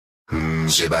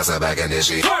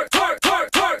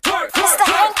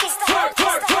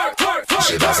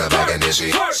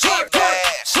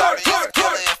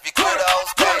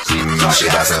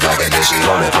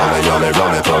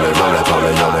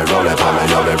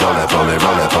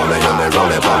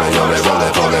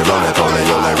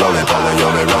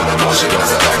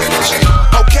she.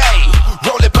 Okay,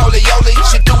 rolie polie olie.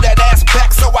 She threw that ass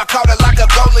back, so I caught it like a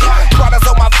goalie. Products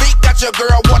on my feet, got your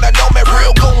girl wanna know me.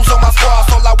 Real goons on my squad,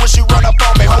 so I wish you run up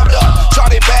on me. Hold up,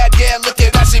 Shawty bad, yeah, look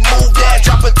at that, she moved that.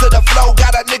 Drop it to the floor,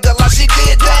 got a nigga like she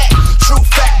did that. True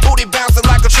fat booty bouncing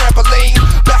like a trampoline.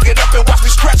 Back it up and watch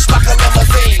me stretch like a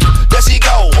limousine. There she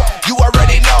go, you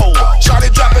already know.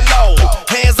 Shawty drop it low,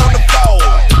 hands on the floor.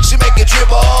 She make it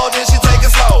dribble, then she take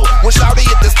it slow. When Shawty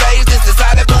hit the stage, this is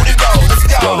how that booty roll. Let's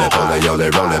go. Roll it, pole, yole,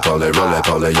 roll it, pole, roll it,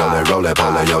 pole, yole, roll it,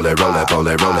 pole, yole, roll it, pole,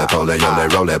 roll it, pole,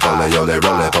 yole, roll it, pole, yole,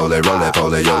 roll it, pole, roll it,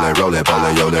 pole, yole, roll it, pole,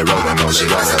 yole, roll it, pole. She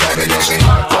rides it back and then she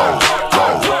roll,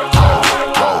 roll, roll,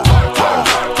 roll, roll,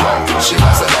 roll. She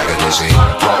rides it back and then she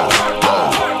roll, roll, roll,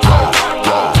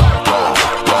 roll, roll,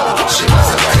 roll. She rides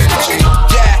it back and then she,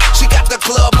 yeah, she got the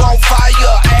club on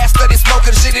fire. Ass steady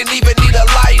smoking, she didn't even need a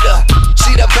lighter.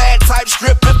 She the bad type,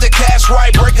 strip if the cash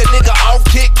right. Break a nigga off,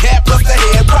 kick cap plus the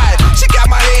head right. She got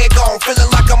my head gone, feeling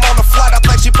like I'm on the flight. I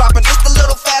think she popping just a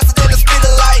little faster than the speed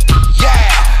of light.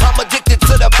 Yeah, I'm addicted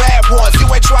to the bad ones. You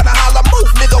ain't trying to holler, move,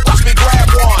 nigga, watch me grab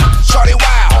one. Shorty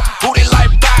wow, booty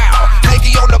like bow.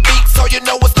 Hanky on the beat, so you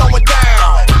know what's going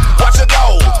down. Watch her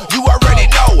go, you already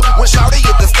know. When Shorty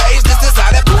hit the stage, this is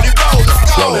how that booty roll.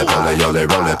 Let's go. Roll it, pole, yole,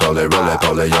 roll it, pole, roll it,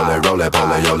 pole, yole, roll it,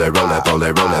 pole, yole, roll it, pole,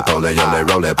 roll it, pole, yole,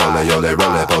 roll it, pole, yole,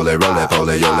 roll it, pole, roll it,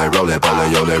 pole, yole, roll it, pole,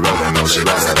 yole, roll it, pole. She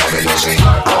rides it back and then she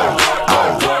roll, roll,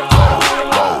 roll,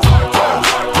 roll, roll,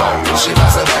 roll. She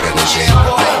rides it back and then she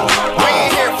roll, roll,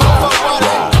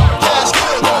 roll,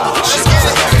 roll. She rides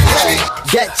it back and then she.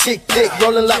 That chick thick,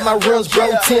 rolling like my rims,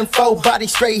 bro. 10-4, body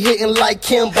straight hitting like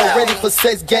Kimbo. Ready for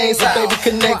sex games, so baby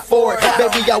connect for it.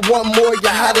 Baby, I want more,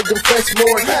 you're hotter than fresh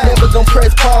more. Never gon'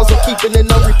 press pause, I'm keeping it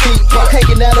on repeat.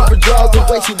 Hanging out of her drawers, the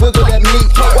way she wiggle that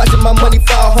meat. Watching my money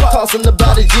fall, I'm tossing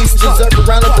about a G. She deserve a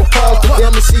round of applause, but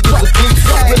damn it, she is a beat.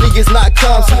 Really is not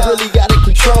calm, she really got it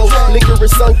control. Liquor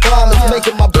is so calm, it's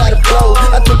making my bladder blow.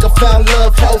 I think I found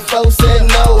love, ho said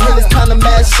no. And it's time to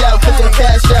mash out, cause I'm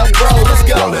cash out, bro. Let's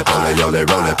go. Roll it, pole, yole,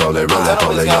 roll it, pole, roll it,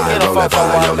 pole, yole, roll it,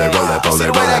 pole, yole, roll it, pole,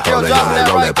 roll it, pole, yole,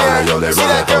 roll it, pole, yole, roll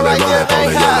it, pole, roll it,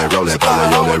 pole, yole, roll it, pole,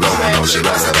 yole, roll it, pole. She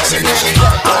rides it back and then she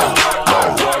roll,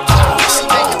 roll,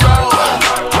 roll, roll,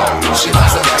 roll. She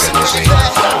rides it back and then she